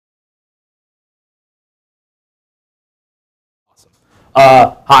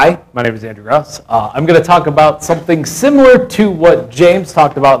Hi, my name is Andrew Graus. I'm going to talk about something similar to what James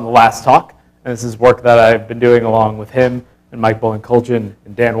talked about in the last talk. And this is work that I've been doing along with him and Mike Bullen-Kultgen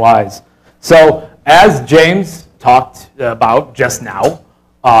and Dan Wise. So as James talked about just now,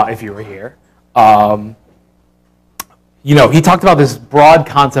 if you were here, he talked about this broad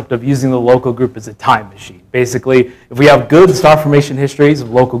concept of using the local group as a time machine. Basically, if we have good star formation histories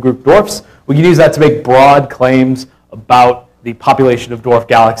of local group dwarfs, we can use that to make broad claims about the population of dwarf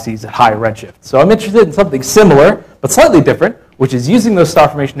galaxies at high redshift. So I'm interested in something similar, but slightly different, which is using those star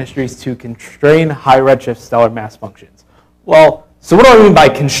formation histories to constrain high redshift stellar mass functions. Well, so what do I mean by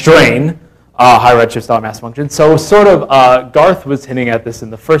constrain high redshift stellar mass functions? So Garth was hinting at this in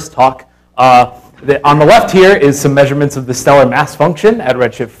the first talk. On the left here is some measurements of the stellar mass function at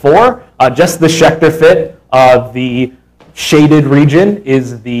redshift 4. Just the Schechter fit. The shaded region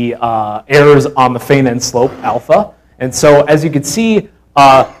is the errors on the Feynman slope alpha. And so as you can see,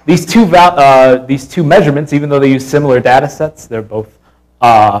 these two measurements, even though they use similar data sets, they're both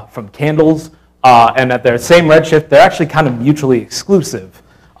from candles, and at their same redshift, they're actually kind of mutually exclusive.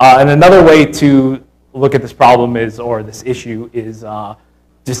 And another way to look at this problem is, or this issue is,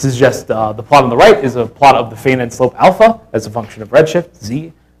 this is just the plot on the right is a plot of the Feynman slope alpha as a function of redshift,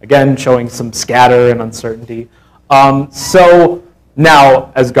 z, again showing some scatter and uncertainty. So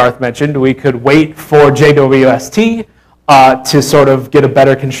now, as Garth mentioned, we could wait for JWST to sort of get a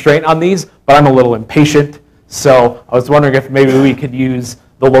better constraint on these, but I'm a little impatient. So I was wondering if maybe we could use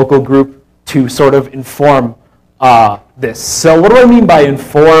the local group to sort of inform this. So what do I mean by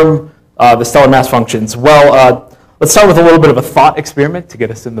inform the stellar mass functions? Well, let's start with a little bit of a thought experiment to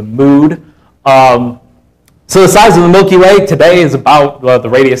get us in the mood. So the size of the Milky Way today is about, the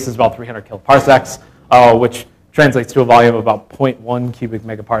radius is about 300 kiloparsecs, which translates to a volume of about 0.1 cubic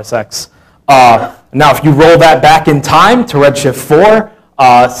megaparsecs. Now, if you roll that back in time to redshift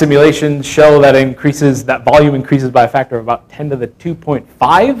 4, simulations show that volume increases by a factor of about 10 to the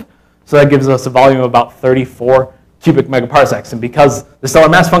 2.5. So that gives us a volume of about 34 cubic megaparsecs. And because the stellar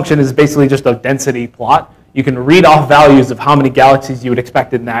mass function is basically just a density plot, you can read off values of how many galaxies you would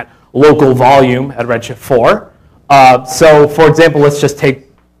expect in that local volume at redshift 4. So for example, let's just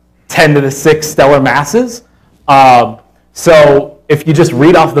take 10 to the 6 stellar masses. So if you just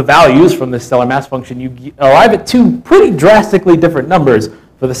read off the values from the stellar mass function, you arrive at two pretty drastically different numbers.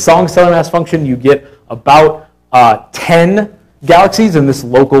 For the Song stellar mass function, you get about 10 galaxies in this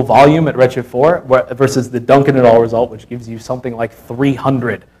local volume at redshift 4 versus the Duncan et al. Result, which gives you something like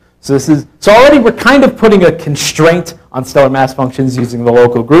 300. So already we're kind of putting a constraint on stellar mass functions using the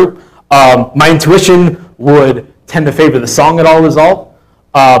local group. My intuition would tend to favor the Song et al. Result,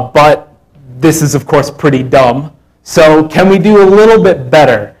 but this is of course pretty dumb. So can we do a little bit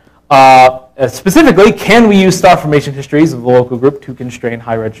better? Specifically, can we use star formation histories of the local group to constrain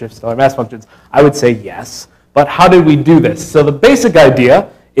high redshift stellar mass functions? I would say yes, but how did we do this? So the basic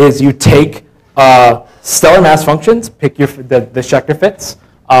idea is you take stellar mass functions, pick the Schechter fits,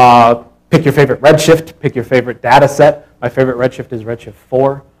 pick your favorite redshift, pick your favorite data set. My favorite redshift is redshift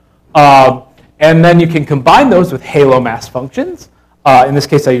 4. And then you can combine those with halo mass functions. In this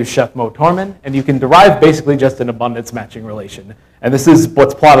case, I use Sheff-Moe-Torman, and you can derive basically just an abundance matching relation. And this is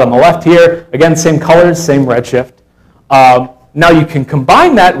what's plotted on the left here. Again, same colors, same redshift. Now you can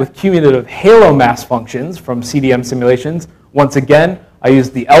combine that with cumulative halo mass functions from CDM simulations. Once again, I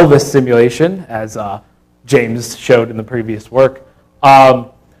use the Elvis simulation, as James showed in the previous work.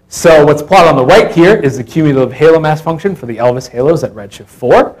 So what's plotted on the right here is the cumulative halo mass function for the Elvis halos at redshift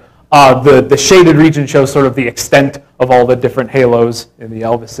 4. The shaded region shows sort of the extent of all the different halos in the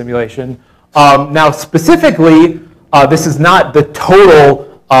Elvis simulation. Now specifically, this is not the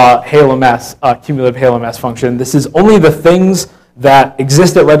total cumulative halo mass function. This is only the things that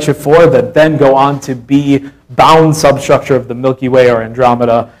exist at redshift 4 that then go on to be bound substructure of the Milky Way or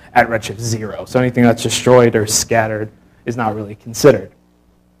Andromeda at redshift 0. So anything that's destroyed or scattered is not really considered.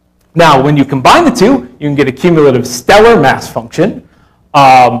 Now, when you combine the two, you can get a cumulative stellar mass function,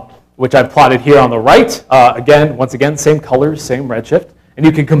 which I've plotted here on the right. Once again, same colors, same redshift. And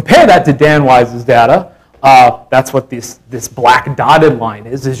you can compare that to Dan Wise's data. That's what this black dotted line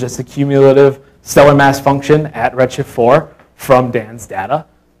is just a cumulative stellar mass function at redshift 4 from Dan's data.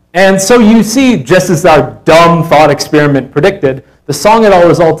 And so you see, just as our dumb thought experiment predicted, the Song et al.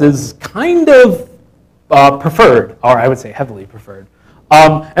 Result is kind of preferred, or I would say heavily preferred.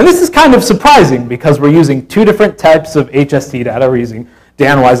 And this is kind of surprising because we're using two different types of HST data. We're using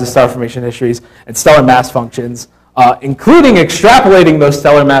Dan Wise's star formation histories and stellar mass functions, including extrapolating those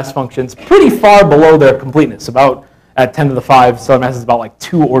stellar mass functions pretty far below their completeness, about at 10 to the 5 stellar mass is about like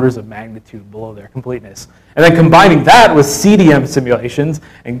 2 orders of magnitude below their completeness. And then combining that with CDM simulations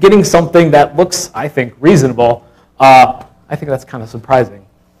and getting something that looks, I think, reasonable, I think that's kind of surprising.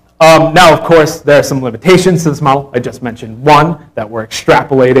 Now, of course, there are some limitations to this model. I just mentioned one, that we're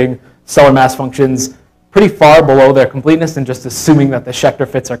extrapolating stellar mass functions pretty far below their completeness and just assuming that the Schechter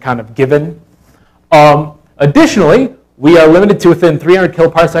fits are kind of given. Additionally, we are limited to within 300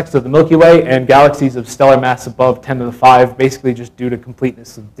 kiloparsecs of the Milky Way and galaxies of stellar mass above 10 to the 5, basically just due to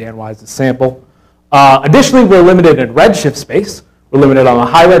completeness of Dan Wise's sample. Additionally, we're limited in redshift space. We're limited on the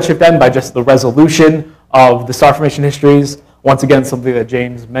high redshift end by just the resolution of the star formation histories. Once again, something that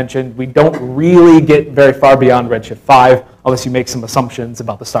James mentioned, we don't really get very far beyond redshift 5 unless you make some assumptions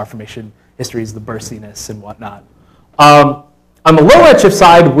about the star formation histories, the burstiness and whatnot. On the low redshift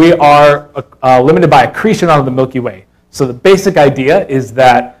side, we are limited by accretion out of the Milky Way. So the basic idea is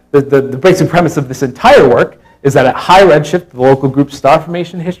that the basic premise of this entire work is that at high redshift, the local group star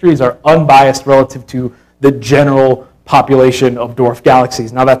formation histories are unbiased relative to the general population of dwarf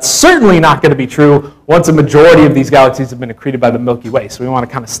galaxies. Now that's certainly not going to be true once a majority of these galaxies have been accreted by the Milky Way. So we want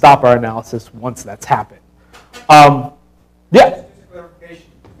to kind of stop our analysis once that's happened. Yeah? Just a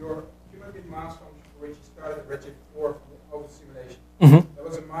clarification. Your cumulative mass function for which you started at redshift 4 of the simulation, that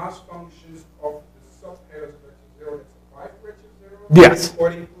was a mass function of the subscales of redshift 0 that survived redshift 0? Yes. Or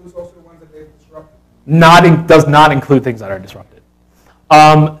it includes also the ones that they've disrupted? Does not include things that are disrupted.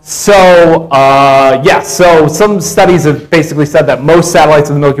 So some studies have basically said that most satellites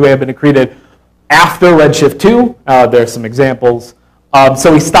of the Milky Way have been accreted after redshift 2. There are some examples.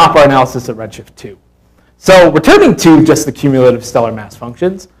 So we stop our analysis at redshift 2. So returning to just the cumulative stellar mass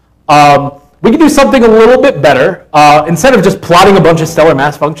functions, we can do something a little bit better. Instead of just plotting a bunch of stellar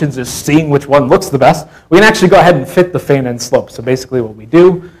mass functions, just seeing which one looks the best, we can actually go ahead and fit the Feynman slope. So basically what we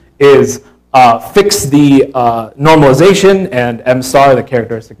do is fix the normalization and m star, the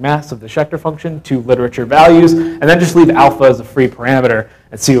characteristic mass of the Schechter function, to literature values, and then just leave alpha as a free parameter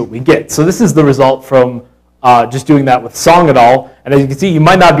and see what we get. So this is the result from just doing that with Song et al. And as you can see, you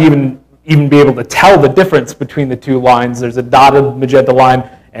might not be even be able to tell the difference between the two lines. There's a dotted magenta line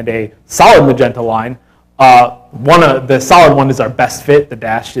and a solid magenta line. The solid one is our best fit. The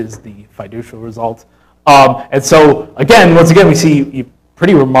dashed is the fiducial result. And so once again, we see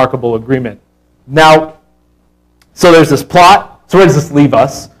pretty remarkable agreement. Now, so there's this plot. So where does this leave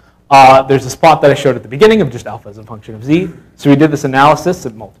us? There's this plot that I showed at the beginning of just alpha as a function of z. So we did this analysis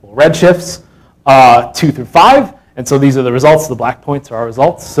at multiple redshifts, 2 through 5. And so these are the results. The black points are our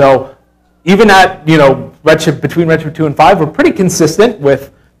results. So even at between redshift 2 and 5, we're pretty consistent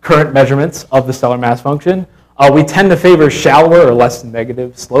with current measurements of the stellar mass function. We tend to favor shallower or less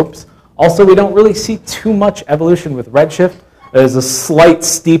negative slopes. Also, we don't really see too much evolution with redshift. There's a slight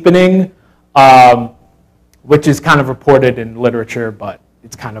steepening, which is kind of reported in literature, but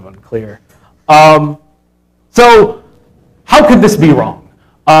it's kind of unclear. So how could this be wrong?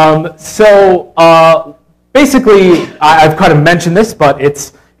 Basically, I've kind of mentioned this, but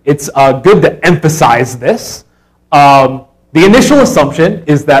it's good to emphasize this. The initial assumption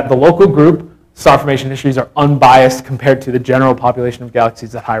is that the local group star formation histories are unbiased compared to the general population of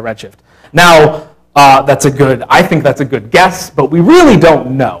galaxies at high redshift. Now, I think that's a good guess, but we really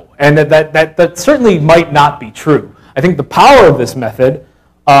don't know. And that certainly might not be true. I think the power of this method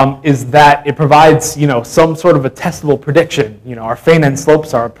is that it provides some sort of a testable prediction. Our Feynman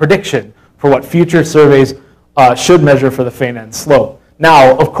slopes are a prediction for what future surveys should measure for the Feynman slope.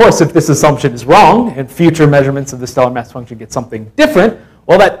 Now, of course, if this assumption is wrong and future measurements of the stellar mass function get something different,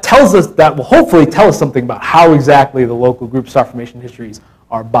 well, that will hopefully tell us something about how exactly the local group star formation histories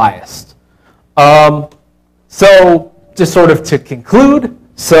are biased. So just sort of to conclude,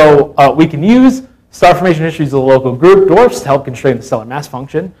 we can use star formation histories of the local group dwarfs to help constrain the stellar mass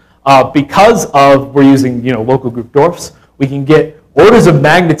function. Because we're using local group dwarfs, we can get orders of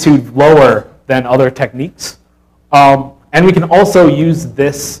magnitude lower than other techniques. And we can also use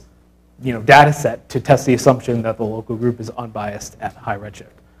this data set to test the assumption that the local group is unbiased at high redshift.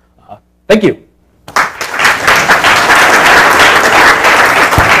 Thank you.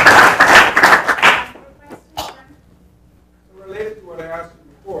 So related to what I asked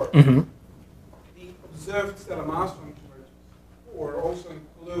you before, the observed stellar mass function redshift 4 also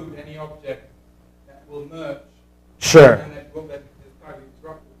include any object that will merge. Sure. And that is highly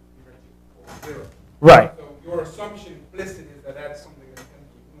disruptive to redshift 0. Right. So your assumption implicit is that that's something that can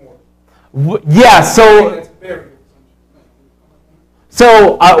be ignored. Yeah, so That's a very good assumption.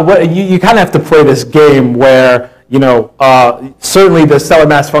 So you kind of have to play this game where certainly the stellar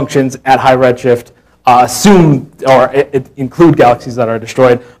mass functions at high redshift assume or include galaxies that are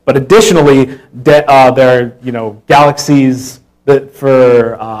destroyed. But additionally, there are galaxies that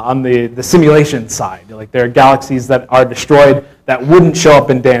on the simulation side, like there are galaxies that are destroyed that wouldn't show up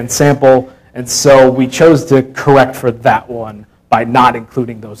in Dan's sample, and so we chose to correct for that one by not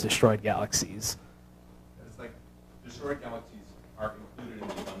including those destroyed galaxies. It's like destroyed galaxies are included in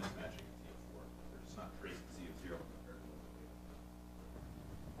the abundance matching in CO4. They're just not traced to CO0 compared to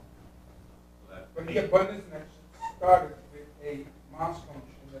those. But the abundance matching started with a mass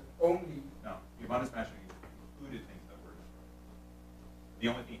function that only... No, the abundance matching included things that were destroyed. The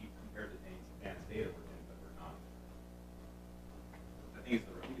only thing he compared to Dan's data were things that were not. I think it's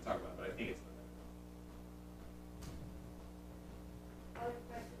the right. We can talk about it, but I think it's the right. Other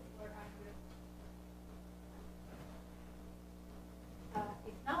questions for Andrew?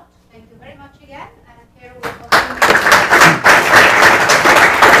 If not, thank you very much again, and here we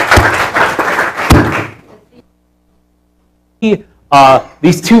continue.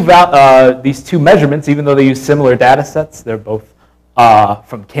 These two measurements, even though they use similar data sets, they're both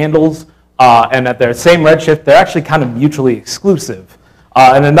from candles, and at their same redshift, they're actually kind of mutually exclusive.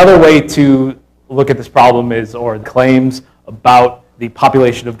 And another way to look at this problem is, or claims about the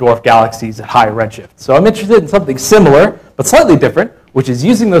population of dwarf galaxies at high redshift. So I'm interested in something similar, but slightly different, which is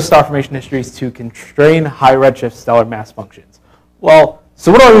using those star formation histories to constrain high redshift stellar mass functions. Well,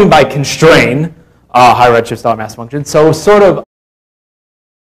 so what do I mean by constrain high redshift stellar mass functions? So sort of,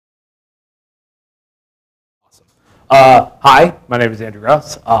 hi, my name is Andrew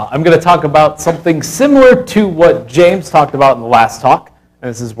Graus. I'm going to talk about something similar to what James talked about in the last talk. And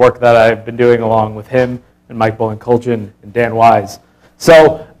this is work that I've been doing along with him and Mike Bullen-Kultgen and Dan Wise.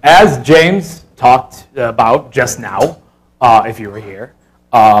 So as James talked about just now, if you were here,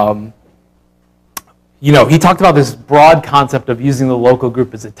 he talked about this broad concept of using the local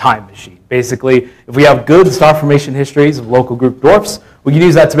group as a time machine. Basically, if we have good star formation histories of local group dwarfs, we can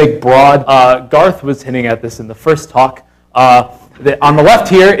use that to make broad. Garth was hinting at this in the first talk. On the left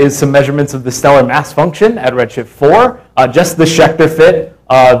here is some measurements of the stellar mass function at redshift 4. Just the Schechter fit.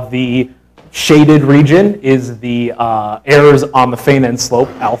 The shaded region is the errors on the Feynman slope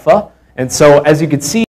alpha. And so as you can see,